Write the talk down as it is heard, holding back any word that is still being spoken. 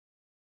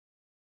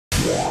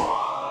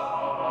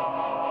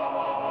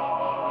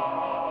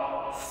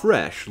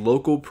Fresh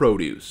local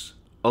produce,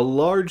 a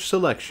large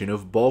selection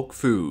of bulk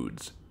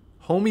foods,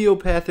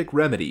 homeopathic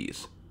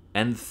remedies,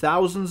 and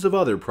thousands of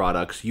other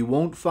products you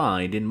won't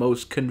find in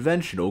most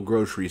conventional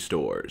grocery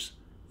stores.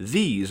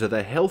 These are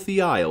the healthy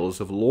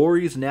aisles of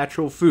Lori's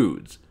Natural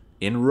Foods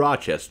in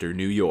Rochester,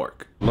 New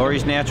York.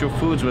 Lori's Natural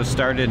Foods was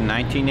started in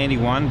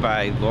 1981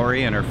 by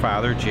Lori and her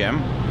father,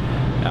 Jim.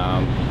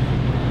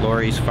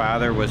 Lori's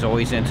father was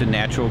always into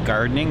natural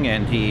gardening,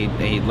 and he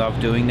loved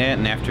doing that,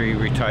 and after he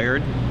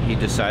retired, he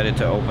decided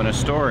to open a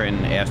store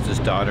and asked his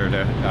daughter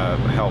to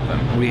help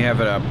him. We have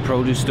a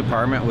produce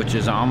department which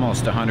is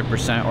almost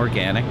 100%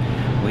 organic.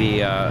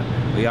 We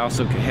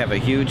also have a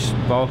huge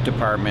bulk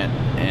department,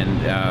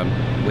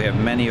 and we have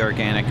many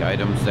organic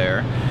items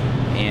there.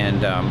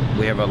 And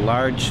we have a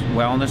large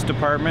wellness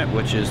department,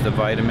 which is the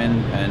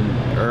vitamin and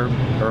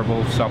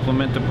herbal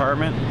supplement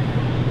department.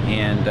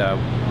 And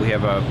we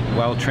have a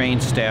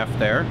well-trained staff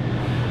there,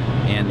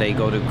 and they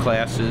go to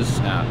classes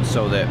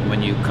so that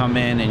when you come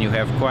in and you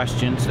have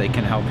questions, they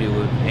can help you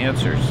with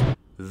answers.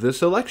 The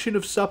selection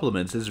of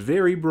supplements is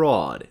very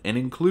broad and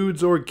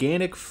includes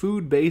organic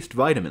food-based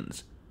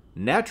vitamins,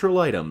 natural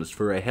items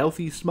for a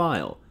healthy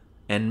smile,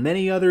 and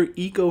many other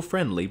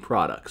eco-friendly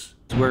products.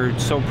 We're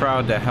so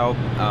proud to help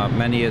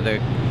many of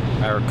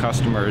our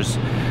customers.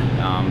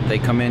 They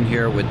come in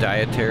here with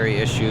dietary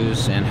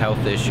issues and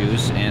health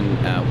issues,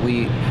 and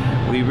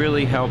we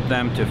really help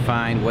them to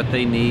find what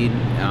they need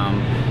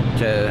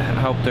to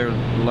help their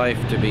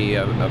life to be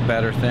a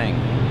better thing.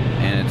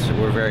 And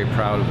we're very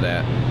proud of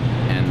that.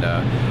 And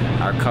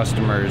our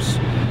customers,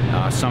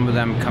 some of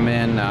them come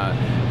in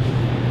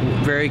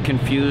very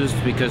confused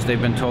because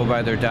they've been told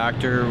by their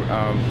doctor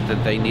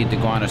that they need to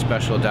go on a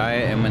special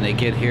diet, and when they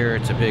get here,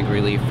 it's a big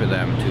relief for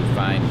them to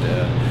find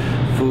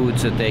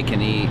foods that they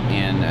can eat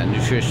and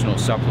nutritional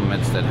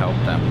supplements that help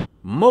them.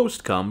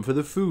 Most come for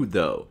the food,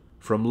 though,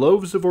 from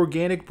loaves of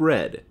organic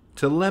bread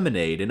to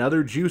lemonade and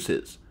other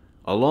juices,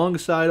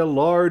 alongside a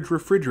large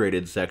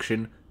refrigerated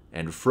section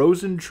and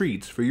frozen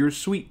treats for your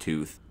sweet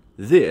tooth.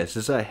 This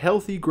is a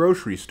healthy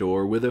grocery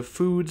store where the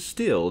food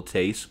still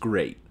tastes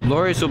great.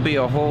 Lori's will be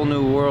a whole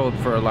new world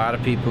for a lot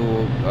of people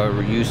who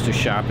are used to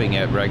shopping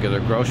at regular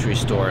grocery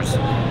stores.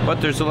 But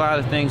there's a lot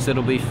of things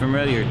that'll be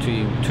familiar to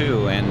you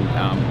too,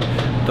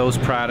 and those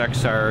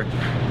products are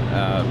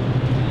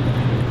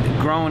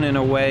grown in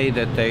a way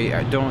that they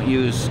don't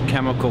use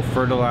chemical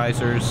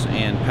fertilizers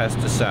and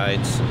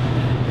pesticides.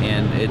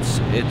 And it's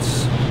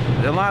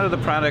a lot of the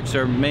products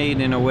are made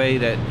in a way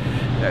that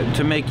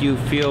to make you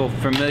feel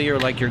familiar,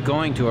 like you're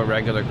going to a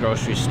regular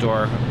grocery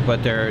store,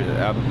 but they're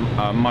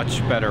a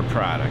much better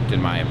product,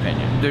 in my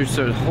opinion. There's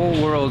a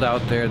whole world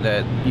out there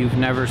that you've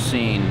never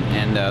seen,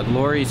 and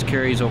Lori's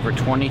carries over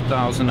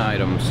 20,000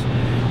 items,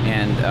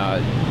 and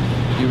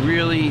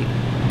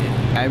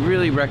I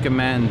really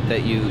recommend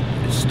that you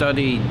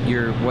study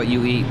what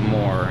you eat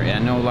more. And I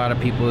know a lot of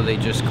people, they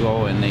just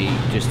go and they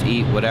just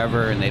eat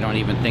whatever and they don't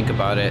even think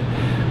about it.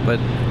 But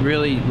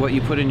really, what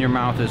you put in your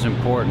mouth is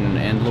important,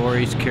 and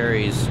Lori's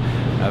carries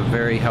a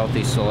very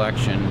healthy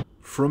selection.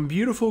 From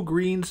beautiful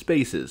green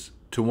spaces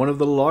to one of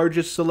the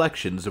largest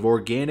selections of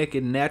organic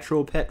and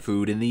natural pet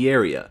food in the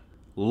area,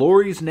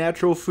 Lori's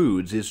Natural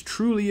Foods is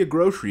truly a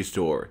grocery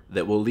store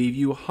that will leave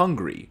you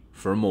hungry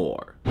for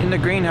more. In the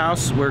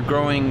greenhouse, we're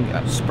growing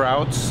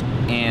sprouts,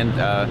 and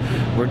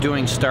we're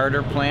doing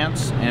starter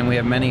plants, and we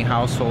have many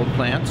household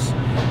plants.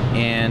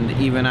 And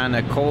even on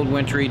a cold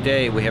wintry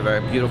day, we have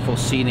a beautiful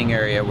seating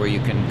area where you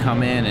can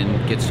come in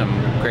and get some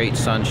great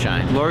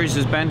sunshine. Lori's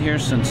has been here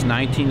since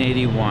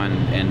 1981,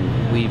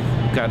 and we've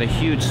got a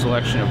huge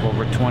selection of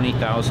over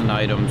 20,000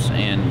 items,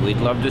 and we'd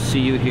love to see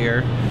you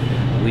here.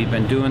 We've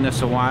been doing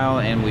this a while,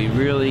 and we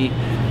really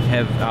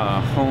have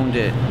honed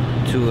it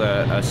to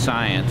a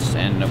science,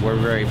 and we're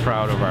very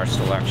proud of our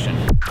selection.